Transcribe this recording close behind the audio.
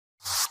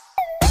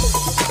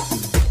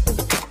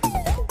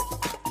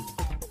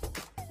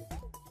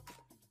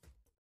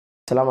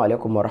Assalamu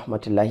alaikum wa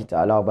rahmatullahi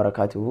ta'ala wa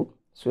barakatuhu.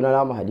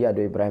 Sunana Mahdy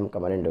Ibrahim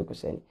kamar yadda ku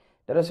sani.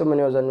 Darasin mu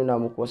ne zan nuna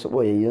muku wasu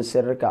boyayyun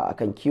sirrika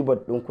akan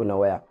keyboard ɗinku na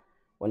waya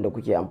wanda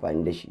kuke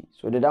amfani da shi.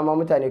 So da dama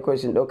mutane kawai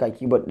sun ɗauka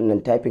keyboard ɗin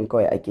nan typing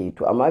kawai ake yi.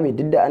 To amma me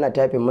duk da ana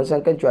typing mun san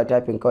kan cewa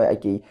typing kawai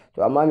ake yi.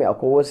 To amma me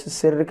akwai wasu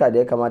sirrika da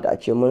ya kamata a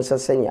ce mun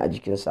sassani a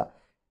jikinsa.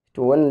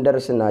 To wannan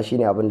darasin na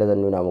shine abin da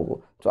zan nuna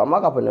muku. To amma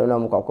kafin na nuna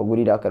muku akwai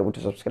guri da aka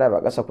rubuta subscribe a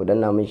ƙasa ku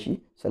danna min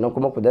shi, sannan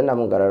kuma ku danna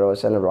min ƙararrawar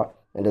sanarwa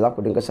yadda za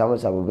ku dinga samun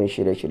sababbin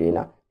shirye-shirye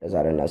na da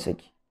zarar na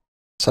saki.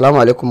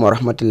 Assalamu alaikum wa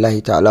rahmatullahi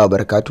ta'ala wa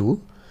barakatuhu.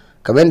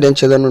 Kamar yadda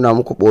ce zan nuna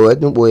muku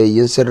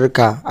boyayyun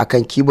sirrika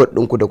akan keyboard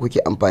ɗinku da kuke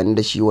amfani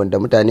da shi wanda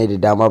mutane da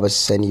dama ba su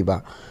sani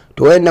ba.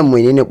 To wayannan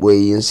menene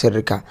boyayyun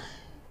sirrika?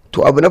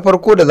 To abu na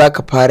farko da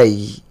zaka fara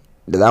yi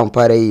da zamu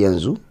fara yi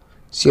yanzu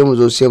sai mu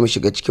zo sai mu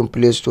shiga cikin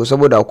Play Store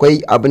saboda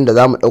akwai abin da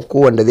zamu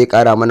dauko wanda zai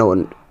kara mana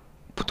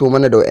fito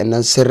mana da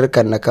wayannan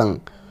sirrikan na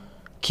kan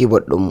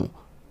keyboard ɗinmu.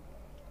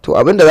 To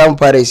abin da zamu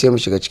fara yi sai mu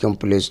shiga cikin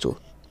Play Store.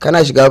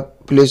 Kana shiga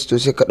Play Store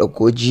sai ka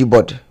dauko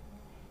Gboard.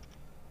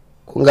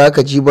 Kun ga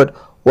haka Gboard,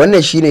 wannan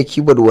shine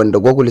keyboard wanda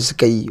Google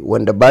suka yi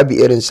wanda babu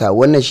irin sa.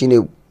 Wannan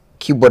shine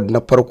keyboard na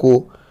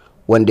farko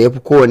wanda yafi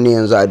kowanne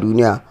yanzu a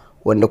duniya,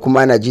 wanda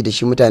kuma ana ji da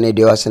shi, mutane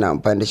da yawa suna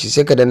amfani da shi.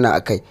 Sai ka danna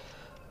akai.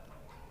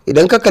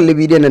 Idan ka kalli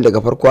bidiyon nan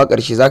daga farko a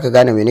ƙarshe zaka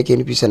gane me nake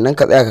nufi, sannan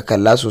ka tsaya ka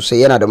kalla sosai,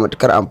 yana da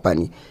matukar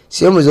amfani.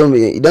 Sai mu zo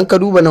idan ka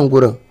duba nan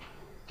gurin,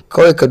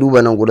 kawai ka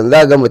duba nan gurin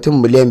za ga mutum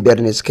miliyan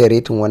 5 ne suka yi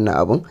rating wannan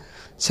abun,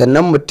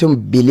 sannan mutum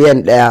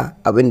biliyan 1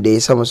 abin da ya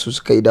sama su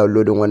suka yi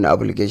downloading wannan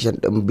application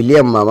din,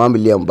 biliyan ma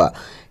miliyan ba.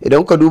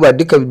 Idan ka duba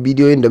duka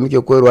bidiyoyin da muke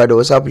koyarwa da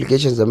wasu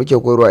applications da muke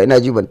koyarwa, ina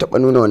ji ban taba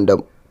nuna wanda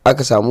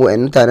aka samu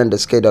wayan mutanen da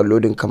suka yi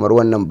downloading kamar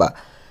wannan ba.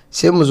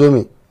 Sai mu zo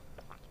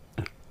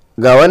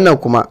ga wannan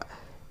kuma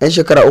yan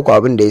shekara 3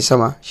 abin da ya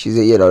sama shi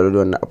zai iya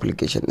download wannan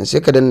application din.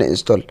 Sai ka danna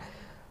install.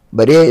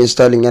 Bari yin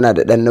installing yana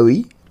da dan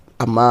nauyi,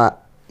 amma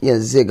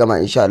yanzu zai gama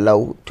insha Allah.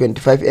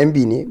 25 MB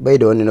ne, bai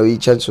da wani nauyi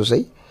can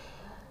sosai,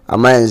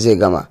 amma yanzu zai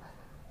gama.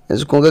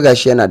 Yanzu kun ga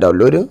gashi yana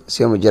downloading,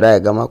 sai mu jira ya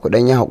gama. Ku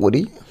dan yi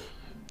hakuri,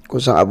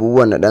 kusan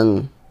abubuwan na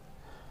dan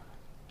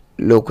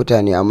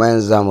lokuta ne, amma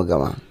yanzu za mu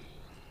gama.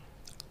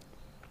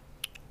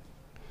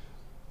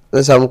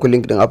 Zan samu ku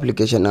link din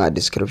application din a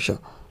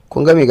description.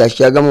 Kun ga me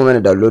gashi ya gama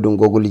mana downloading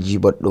Google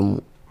Gboard din mu,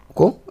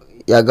 ko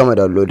ya gama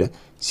downloading.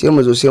 Sai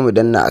mu zo sai mu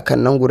danna akan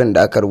nan gurin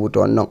da aka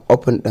rubuta wannan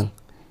open din,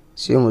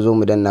 sai mu zo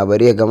mu danna.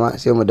 Bari ya gama,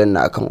 sai mu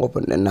danna akan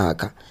open din na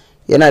haka.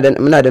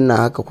 Muna danna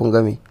haka, kun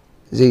ga me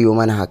zai yi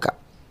mana haka.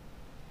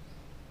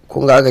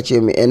 Kun ga aka ce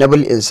me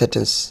enable in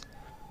settings,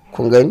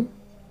 kun gani?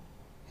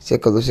 Sai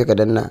ka zo sai ka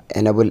danna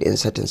enable in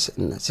settings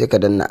din, sai ka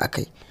danna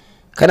akai.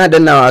 Kana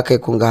dannawa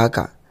akai, kun ga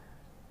haka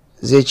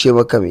zai ce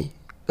maka me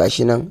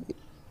gashi nan,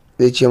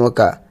 zai ce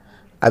maka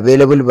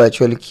available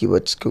virtual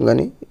keyboard, kun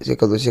gani? Sai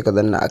ka zo sai ka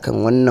danna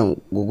akan wannan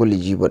Google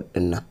Gboard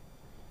din nan,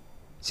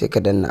 sai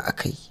ka danna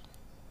akai.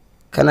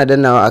 Kana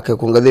dannawa akai,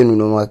 kun ga zai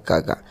nuno maka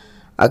kaka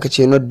aka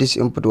ce not this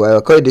input wire,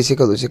 kawai dai sai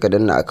ka zo sai ka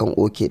danna akan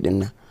OK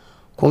din nan.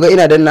 Kun ga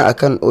ina danna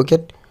akan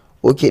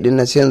OK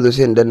din nan, sai yanzu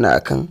sai in danna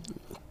akan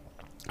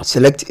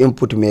select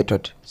input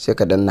method, sai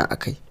ka danna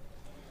akai.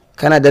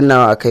 Kana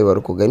dannawa akai, bar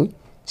ku gani,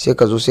 sai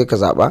ka zo sai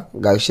ka zaba.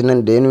 Gashi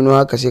nan da ya nuno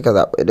haka, sai ka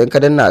zaba. Idan ka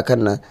danna akan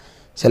nan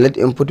select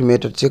input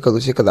method, sai ka zo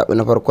sai ka zabi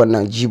na farkon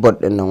nan Gboard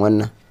din nan,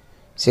 wannan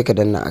sai ka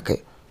danna akai.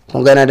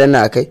 Kun ga na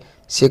danna akai,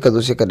 sai ka zo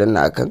sai ka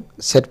danna akan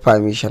set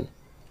permission,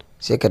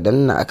 sai ka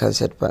danna akan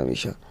set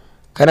permission.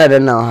 Kana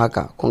dannawa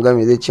haka, kun ga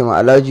me zai ce ma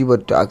allow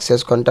Gboard to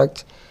access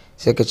contact,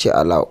 sai ka ce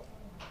allow.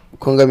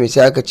 Kun ga me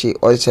sai aka ce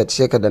all set,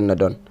 sai ka danna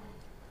done.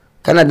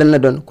 Kana danna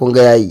done, kun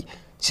ga yayi.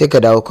 Sai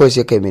ka dawo kawai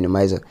sai ka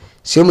minimizer.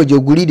 Sai mu je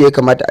guri da ya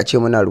kamata a ce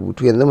muna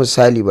rubutu. Yanzu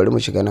misali bari mu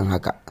shiga nan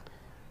haka.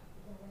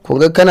 Kun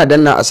ga kana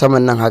danna a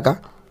saman nan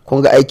haka, kun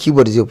ga ai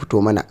keyboard zai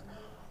fito mana.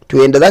 To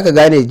yanda zaka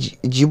gane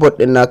Gboard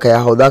din naka ya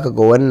hau, zaka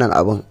ga wannan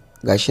abun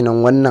gashi nan,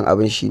 wannan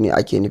abun shine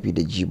ake nufi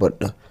da Gboard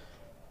din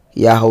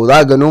ya hau.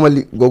 Za ga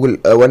normally Google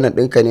wannan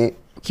ɗinka ne,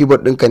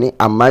 keyboard ɗinka ne,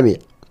 amma me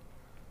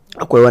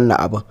akwai wannan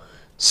abun.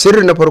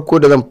 Sirri na farko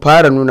da zan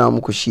fara nuna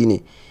muku shine,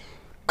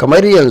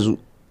 kamar yanzu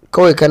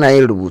kawai kana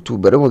yin rubutu.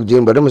 Bari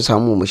mu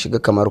samu mu shiga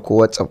kamar ko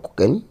WhatsApp, ku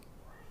gani.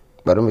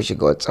 Bari mu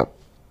shiga WhatsApp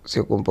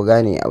sai kun fi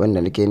gane abin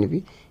da nake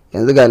nufi.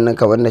 Yanzu ga nan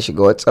kamar na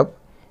shiga WhatsApp,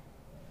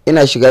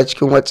 ina shiga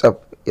cikin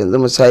WhatsApp yanzu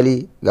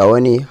misali ga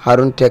wani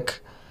Harun Tech,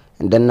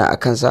 danna a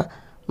kansa.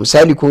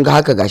 Misali kun ga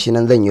haka gashi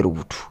nan zan yi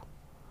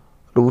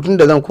rubutun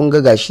da zan, kun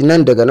ga gashi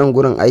nan daga nan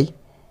gurin ai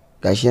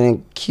gashi nan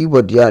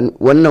keyboard ya,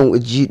 wannan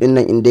G din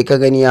nan inda ka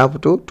gani ya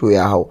fito to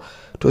ya hau.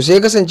 To sai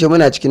kasance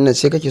muna cikin nan,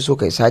 sai kake so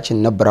kai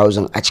sacin na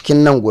browsing a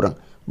cikin nan gurin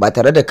ba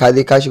tare da ka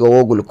je ka shiga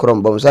Google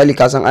Chrome ba. Misali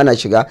ka san ana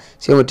shiga,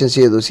 sai mutum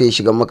sai ya zo sai ya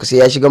shiga maka, sai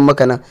ya shiga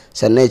maka nan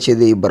sannan ya ce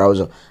zai yi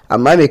browsing.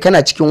 Amma me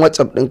kana cikin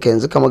WhatsApp ɗinka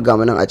yanzu, kamar ga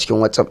nan a cikin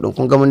WhatsApp ɗin,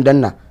 kun ga mun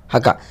danna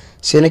haka.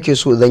 Sai nake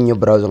so zan yi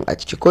browsing a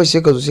ciki, kawai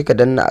sai ka zo sai ka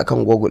danna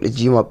akan Google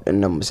Gmap ɗin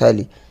nan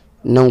misali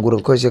nan gurin,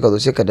 kawai sai ka zo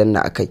sai ka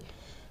danna akai.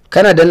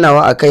 Kana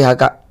dannawa akai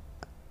haka,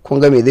 kun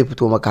ga me zai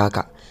fito maka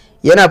haka.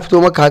 Yana fito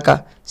maka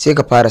haka, sai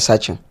ka fara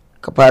sacin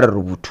ka fara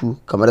rubutu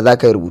kamar za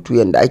ka yi rubutu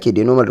yadda ake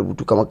da normal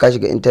rubutu, kamar ka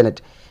shiga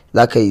intanet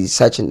za ka yi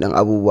sacin ɗin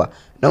abubuwa.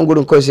 Nan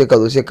gurin kawai sai ka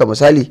zo sai ka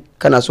misali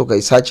kana so ka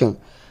yi sacin,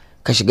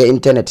 ka shiga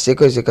intanet sai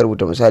kawai sai ka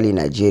rubuta misali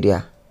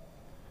Najeriya.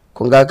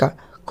 Kun ga ka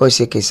kawai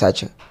sai ka yi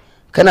sacin,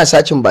 kana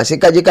sacin ba sai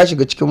ka je ka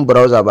shiga cikin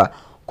browser ba.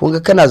 Kun ga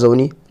kana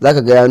zaune za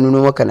ka ga ya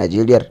nuno maka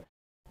Najeriyar.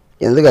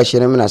 Yanzu gashi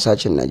nan muna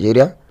sacin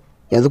Najeriya,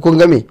 yanzu kun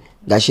ga me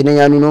gashi nan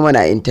ya nuno mana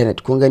a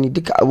intanet. Kun gani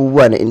duka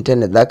abubuwa na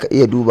intanet za ka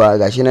iya duba,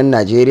 gashi nan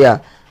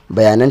Najeriya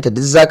bayananta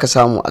duk za ka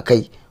samu a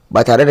kai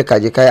ba tare da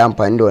kaje ka yi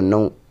amfani da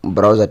wannan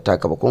browser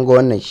taka ba. Kun ga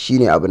wannan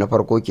shine abu na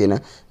farko kenan,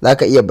 za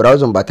ka iya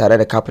browsing ba tare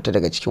da ka fita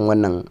daga cikin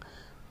wannan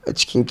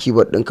cikin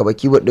keyboard ɗinka ba.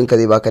 Keyboard ɗinka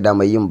zai baka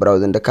damar yin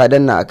browsing da ka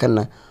danna akan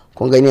nan.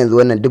 Kun gani yanzu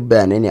wannan duk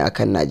bayanai ne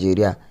akan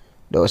Najeriya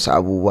da wasu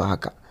abubuwa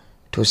haka.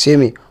 To sai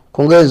me,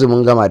 kun ga yanzu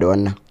mun gama da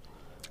wannan.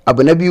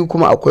 Abu na biyu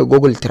kuma akwai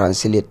Google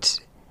Translate.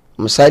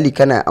 Misali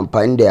kana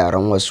amfani da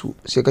yaren wasu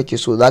sai kake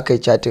so za ka yi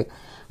chatting,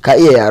 ka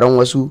iya yaren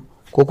wasu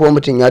ko kuma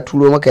mutum ya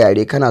turo maka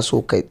yare kana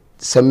so ka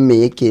san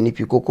me yake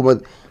nufi, ko kuma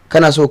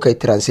kana so ka yi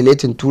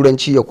translating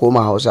turanci ya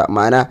koma Hausa,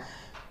 ma'ana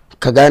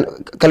ka gane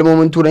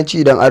kalmomin turanci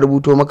idan an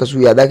rubuto maka su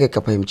ya za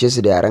ka fahimce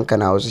su da yaren ka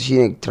na Hausa,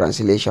 shine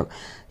translation.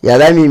 Ya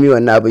za mu yi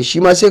wannan abin shi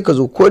ma sai ka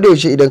zo ko da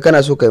yaushe idan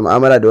kana so ka yi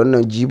mu'amala da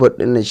wannan keyboard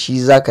din nan shi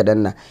za ka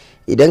danna.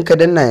 Idan ka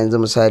danna yanzu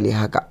misali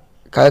haka,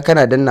 kaga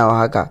kana dannawa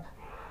haka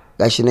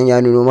gashi nan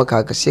ya nuno maka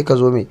haka, sai ka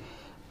zo mai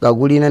ga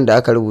guri nan da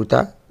aka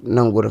rubuta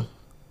nan gurin,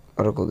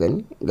 ku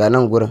gani ga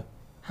nan gurin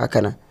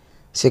haka nan,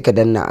 sai ka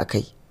danna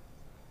akai.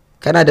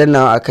 Kana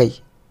dannawa akai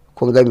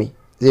kun ga me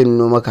zai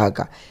nuno maka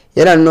haka,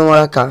 yana nuno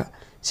maka haka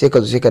sai ka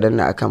zo sai ka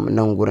danna akan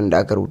nan gurin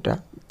da aka rubuta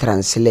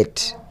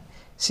translate,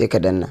 sai ka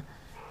danna.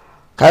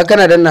 Kaga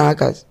kana danna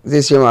haka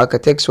zai sai ma haka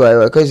text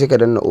wayewa kai, sai ka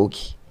danna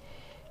okay.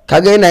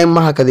 Kaga yana yin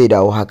ma haka zai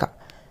dawo haka.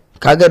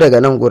 Kaga daga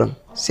nan gurin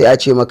sai a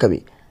ce maka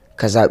me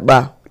ka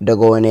zaɓa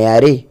daga wani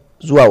yare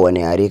zuwa wani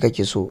yare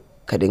kake so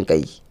ka dinka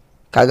yi.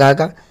 Kaga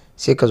haka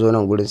sai ka zo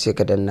nan gurin sai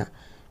ka danna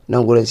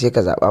nan gurin sai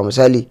ka zaɓa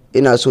misali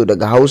ina so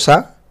daga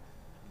Hausa,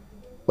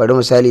 bari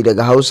misali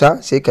daga Hausa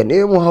sai ka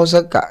nemo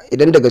Hausarka,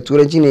 idan daga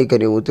Turanci ne ka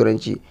nemo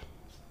Turanci.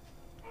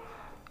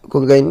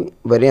 Kun gani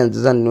bari yanzu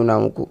zan nuna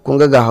muku, kun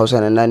ga Hausa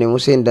nan na nemo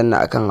sai in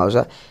danna akan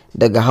Hausa.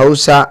 Daga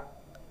Hausa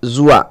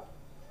zuwa,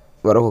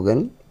 bari ku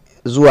gani,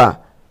 zuwa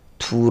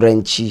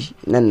Turanci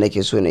nan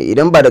nake so ne.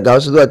 Idan ba daga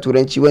Hausa zuwa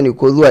Turanci bane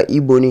ko zuwa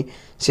Igbo ne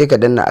sai ka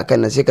danna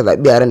akan nan sai ka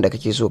zaɓi yaren da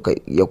kake so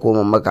ya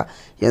koma maka.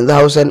 Yanzu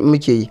Hausa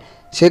muke yi,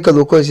 sai ka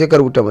zo kawai sai ka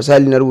rubuta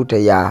misali na rubuta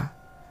ya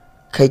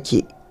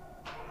kake.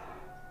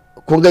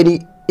 Kun gani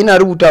ina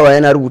rubutawa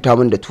yana rubuta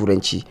min da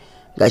Turanci,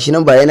 gashi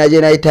nan ba yana je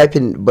na yi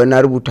typing ba,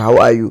 na rubuta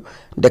how are you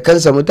da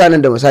kansa.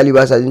 Mutanen da misali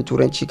ba sa jin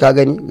Turanci ka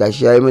gani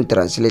gashi ya yi min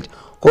translate,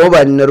 kuma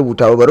ba ni na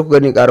rubuta ba. Bari ku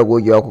gani ƙara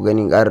gogewa, ku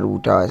gani ƙara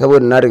rubutawa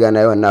saboda na riga na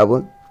yi wannan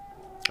abun.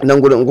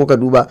 Nan gudun in kuka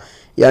duba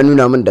ya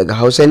nuna min daga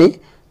Hausa ne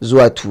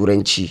zuwa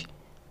Turanci,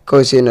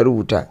 kawai sai na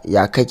rubuta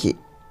ya kake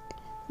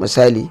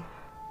misali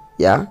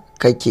ya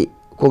kake.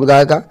 Kun ga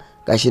haka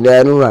gashi da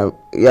ya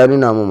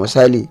nuna min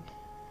misali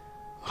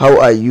how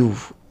are you,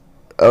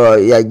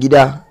 ya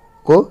gida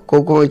ko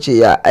kuma ce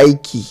ya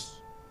aiki.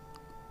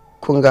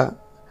 Kun ga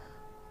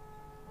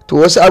to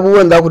wasu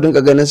abubuwan za ku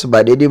dinka ganin su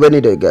ba daidai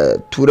bane daga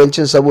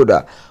Turancin,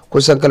 saboda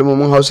kusan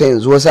kalmomin Hausa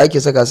yanzu wasu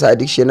ake saka su a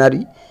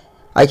dictionary,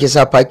 ake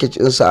sa package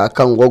ɗinsa a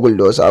kan Google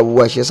da wasu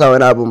abubuwa, shi yasa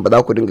wani abin ba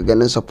za ku dinga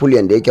ganin sa full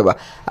yanda yake ba.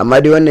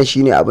 Amma dai wannan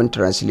shine abin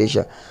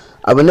translation.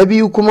 Abu na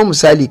biyu kuma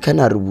misali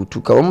kana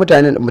rubutu kamar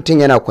mutum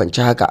yana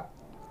kwance haka,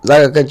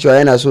 zaka kan cewa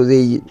yana so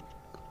zai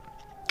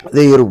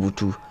yi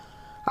rubutu.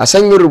 A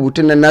sanyin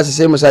rubutun nan nasa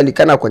sai misali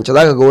kana kwance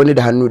zaka ga wani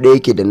da hannu ɗaya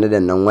yake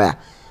danne waya,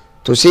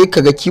 to sai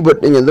ka ga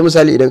keyboard din yanzu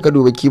misali idan ka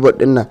duba keyboard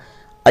din nan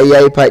ai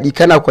yayi faɗi,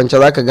 kana kwance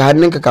zaka ga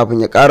hannunka kafin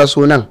ya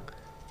ƙaraso nan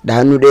da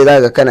hannu ɗaya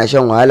zaka ga kana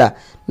shan wahala,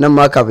 nan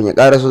ma kafin ya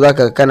ƙaraso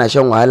zaka ga kana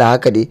shan wahala.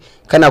 Haka dai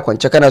kana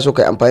kwance kana so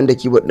ka yi amfani da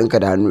keyboard ɗinka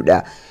da hannu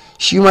ɗaya,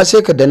 shi ma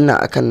sai ka danna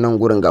akan nan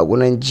gurin ga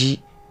gunan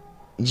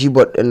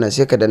Gboard din nan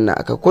sai ka danna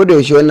aka. Ko da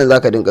yaushe wannan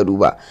zaka dinka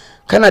duba,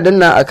 kana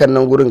danna akan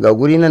nan gurin ga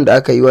guri nan da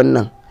aka yi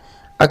wannan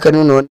aka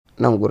nuna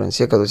nan gurin,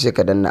 sai ka zo sai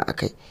ka danna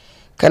akai.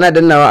 Kana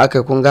dannawa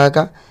akai kun ga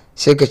haka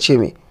sai ka ce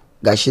me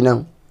gashi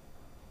nan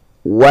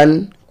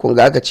kun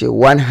ga aka ce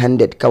one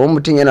handed, kamar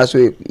mutum yana so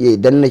ya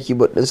danna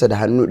keyboard ɗinsa da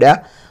hannu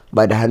ɗaya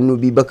ba da hannu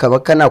biyu ba,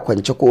 kamar kana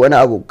kwance ko wani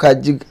abu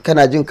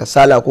kana jin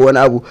kasala ko wani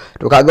abu,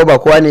 to kaga ba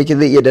kowa ne yake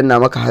zai iya danna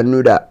maka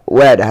hannu da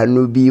waya da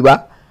hannu biyu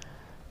ba.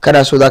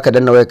 Kana so zaka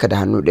danna wayarka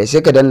da hannu ɗaya sai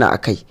ka danna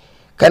akai.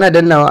 Kana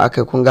dannawa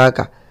akai kun ga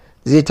haka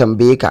zai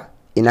tambaye ka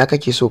ina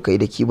kake so ka yi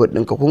da keyboard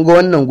ɗinka. Kun ga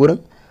wannan gurin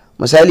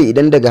misali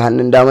idan daga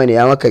hannun dama ne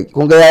ya maka,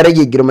 kun ga ya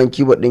rage girman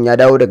keyboard ɗin ya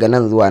dawo daga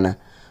nan zuwa nan,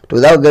 to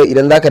za ga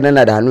idan zaka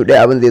danna da hannu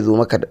ɗaya abin zai zo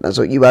maka da ɗan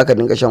sauki, ba ka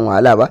dinga shan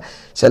wahala ba.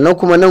 Sannan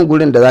kuma nan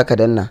gurin da zaka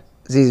danna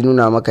zai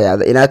nuna maka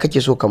ina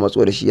kake so ka matso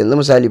da shi. Yanzu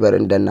misali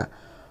bari in danna,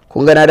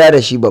 kun ga na da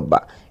shi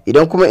babba.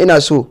 Idan kuma ina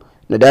so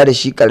na da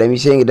shi karami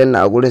sai in danna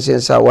a gurin sai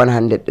in sa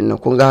 100 ɗin nan.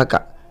 kun ga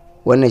haka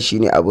wannan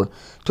shine abin.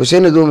 To sai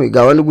na zo mai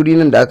ga wani guri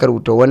nan da aka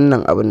rubuta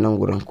wannan abin nan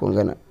gurin, kun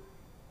ga na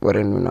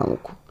bari nuna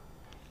muku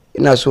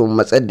ina so in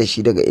matsar da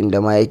shi daga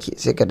inda ma yake,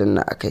 sai ka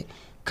danna akai.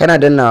 Kana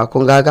dannawa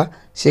kun ga haka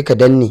sai ka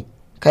danne,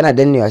 kana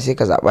dannewa sai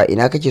ka zaba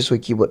ina kake so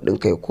keyboard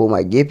ɗinka ya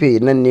koma, gefe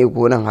nan ne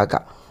ko nan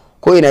haka,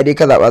 ko ina dai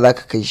ka zaba za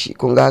ka kai shi.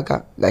 kun ga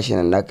haka gashi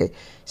nan na kai,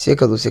 sai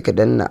ka zo sai ka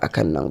danna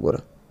akan nan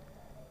gurin.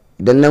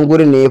 Idan nan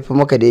gurin ne ya fi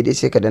maka daidai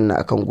sai ka danna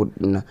akan gud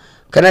din nan.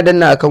 Kana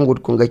danna akan gud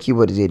kun ga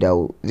keyboard zai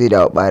dawo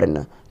barin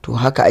nan. To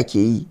haka ake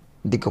yi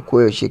duka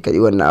koyaushe ka yi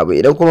wannan abu.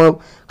 Idan kuma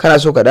kana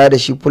so ka dawo da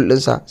shi full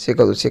ɗinsa sai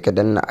ka zo sai ka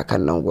danna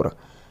akan nan gurin.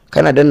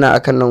 Kana danna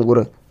akan nan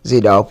gurin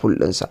zai dawo full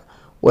ɗinsa.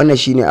 Wannan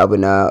shine abu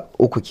na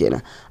 3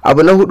 kenan.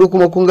 Abu na 4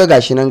 kuma kun ga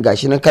gashi nan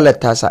kalar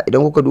tasa.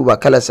 Idan kuka duba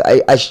kalar sa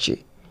ai ash ce,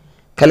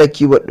 kalar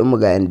keyboard din mu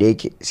ga yanda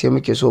yake, sai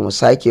muke so mu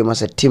sake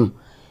masa tim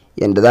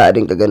yanda za a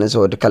dinka ganin sa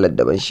wata kalar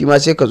daban. Shi ma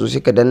sai ka zo sai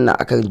ka danna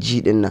akan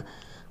G din nan.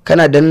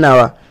 Kana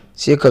dannawa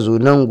sai ka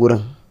zo nan gurin,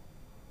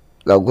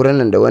 ga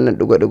gurin nan da wannan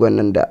digo-digon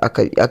nan da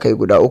aka yi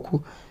guda 3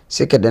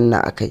 sai ka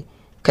danna akai.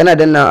 Kana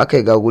dannawa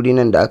akai ga guri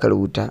nan da aka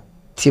rubuta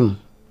tim,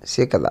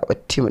 sai ka zaba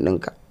tim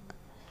ɗinka.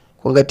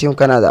 kun ga tim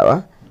kana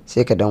zaba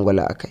sai ka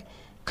dangwala akai.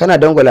 Kana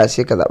dangwala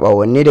sai ka zaba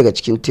wanne daga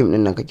cikin tim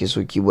din nan kake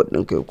so keyboard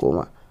ɗinka ya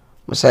koma.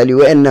 Misali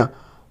wayannan,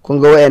 kun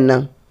ga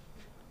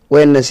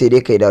wayannan sai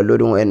dai kai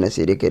downloading, wayannan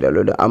sai dai kai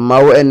downloading, amma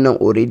wayannan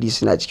already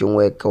suna cikin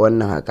wayar ka.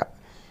 Wannan haka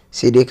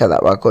sai dai ka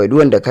zaba kawai, duk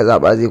wanda ka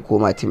zaba zai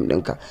koma tim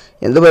ɗinka.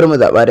 Yanzu bari mu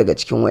zaba daga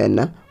cikin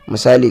wayannan.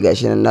 Misali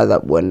gashi nan na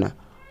zabi wannan,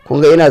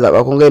 kun ga ina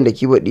zaba, kun ga yanda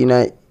keyboard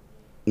dina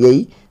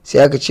yayi,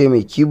 sai aka ce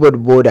mai keyboard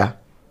border,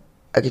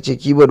 aka ce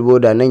keyboard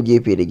border nan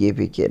gefe da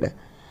gefe kenan,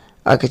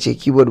 aka ce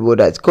keyboard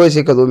border. Kawai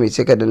sai ka zo mai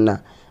sai ka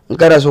danna. In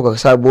kana so ka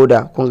sa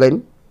border, kun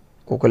gani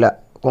ko kula,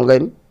 kun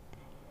gani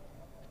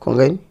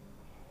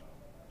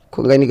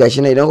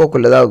gashi nan. Idan ka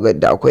kula za ku ga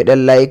da akwai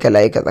dan layika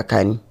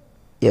tsakani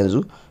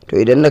yanzu. To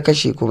idan na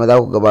kashe kuma za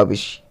ku ga babu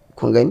shi,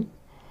 kun gani.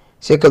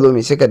 Sai ka zo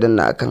mai sai ka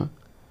danna akan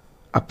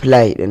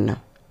apply din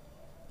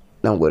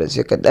nan gurin,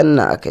 sai ka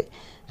danna akai.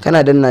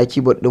 Kana danna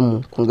keyboard din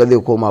mu kun ga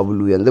zai koma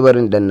blue. Yanzu bari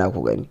in danna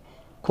ku gani,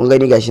 kun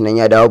gani gashi nan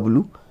ya dawo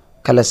blue,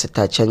 kalar sa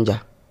ta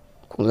canja.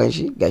 kun gan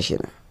shi gashi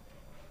nan,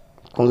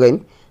 kun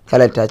gani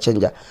kalar ta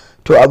canja.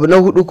 To abu na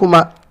hudu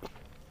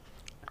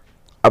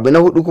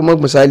kuma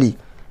misali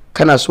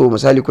kana so,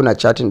 misali kuna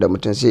chatting da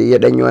mutum sai ya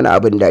danyi wani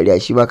abin dariya,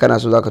 shi ma kana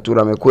so zaka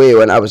tura mai koyi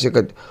wani abu, sai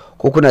ka,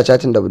 ko kuna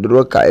chatting da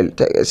budurwarka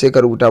sai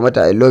ka rubuta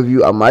mata I love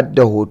you amma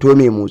da hoto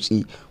mai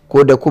motsi,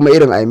 ko da kuma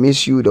irin I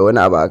miss you da wani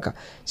abu haka.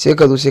 Sai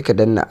ka zo sai ka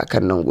danna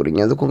akan nan gurin.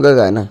 Yanzu kun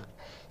ga nan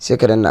sai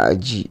ka danna a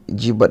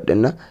G-bot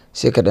din nan,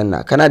 sai ka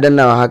danna. Kana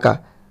dannawa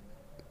haka,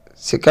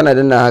 sai kana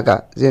danna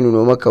haka zai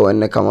nuno maka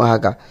wannan kamar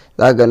haka.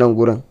 Za ga nan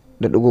gurin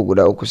da digo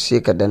guda 3,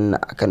 sai ka danna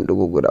akan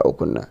digo guda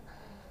 3 nan.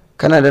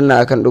 Kana danna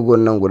akan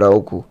digon nan guda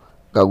 3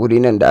 ga guri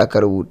nan da aka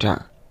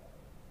rubuta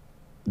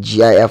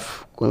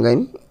GIF, kun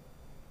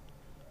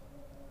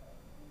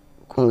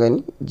gani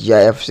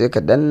GIF, sai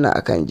ka danna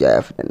akan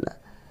GIF din nan.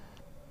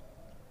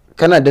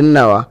 Kana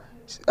dannawa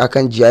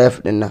akan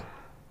GIF din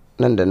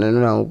nan da na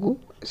nuna muku,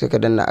 sai ka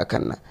danna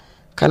akan nan.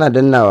 Kana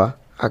dannawa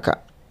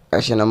haka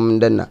gashi nan mun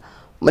danna.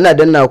 Muna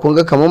dannawa kun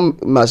ga kamar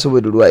masu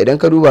budurwa. Idan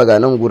ka duba ga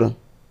nan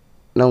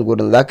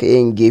gurin zaka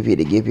iya yin gefe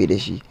da gefe da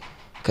shi,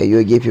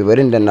 kayyo gefe.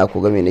 Bari danna ku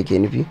ga me nake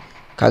nufi.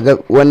 Kaga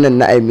wannan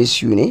na I miss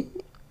you ne,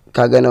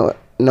 kaga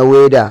na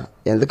weather.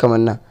 Yanzu kamar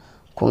nan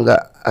kun ga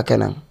aka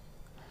nan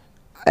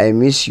I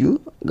miss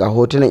you, ga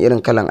hotunan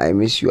irin kalan I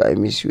miss you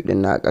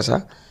din na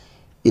ƙasa.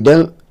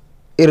 Idan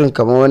irin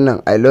kamar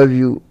wannan I love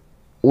you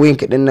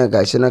wink din nan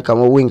gashi nan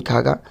kamar wink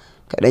haka,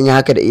 ka dan yi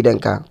haka da idan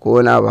ka ko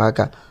wani abu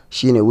haka,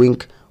 shine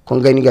wink. kun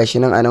gani gashi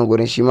nan a nan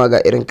gurin shi ma ga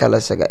irin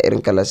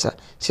kalarsa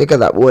sai ka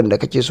zaɓi wanda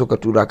kake so ka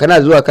tura. Kana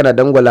zuwa kana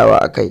dangwalawa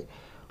akai,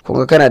 kun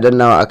ga kana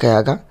dannawa akai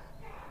haka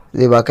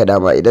zai baka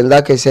dama. Idan za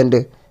ka yi send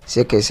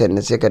sai ka yi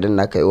send, sai ka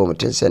danna ka yi wa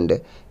mutum send.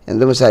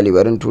 Yanzu misali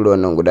barin tura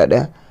wannan guda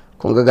ɗaya,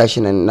 kun ga gashi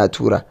nan na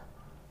tura.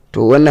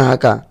 To wannan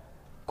haka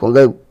kun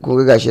ga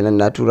gashi nan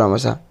na tura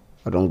masa,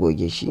 don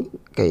goge shi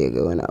kai ya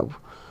ga wani abu.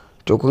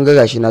 To kun ga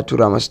gashi na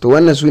tura masa. To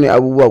wannan su ne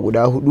abubuwa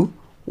guda 4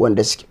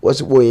 wanda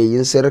wasu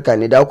boyayyun sirrika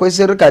ne. Da akwai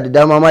sirrika da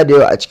dama ma da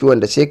yawa a ciki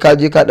wanda sai ka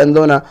je ka dan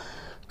zauna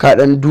ka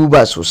dan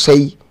duba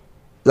sosai,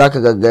 zaka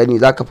gaggani,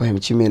 zaka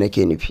fahimci me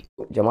nake nufi.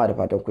 Jama'a da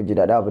fatan ku ji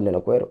daɗin abin da na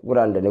koyar,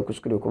 guraren da na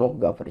kuskure kuma ku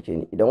gafarce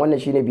ni. Idan wannan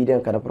shine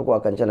bidiyon ka na farko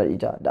akan channel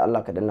ita, da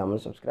Allah ka danna mun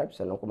subscribe,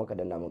 sannan kuma ka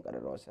danna mun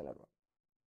ƙararrawar sanarwa.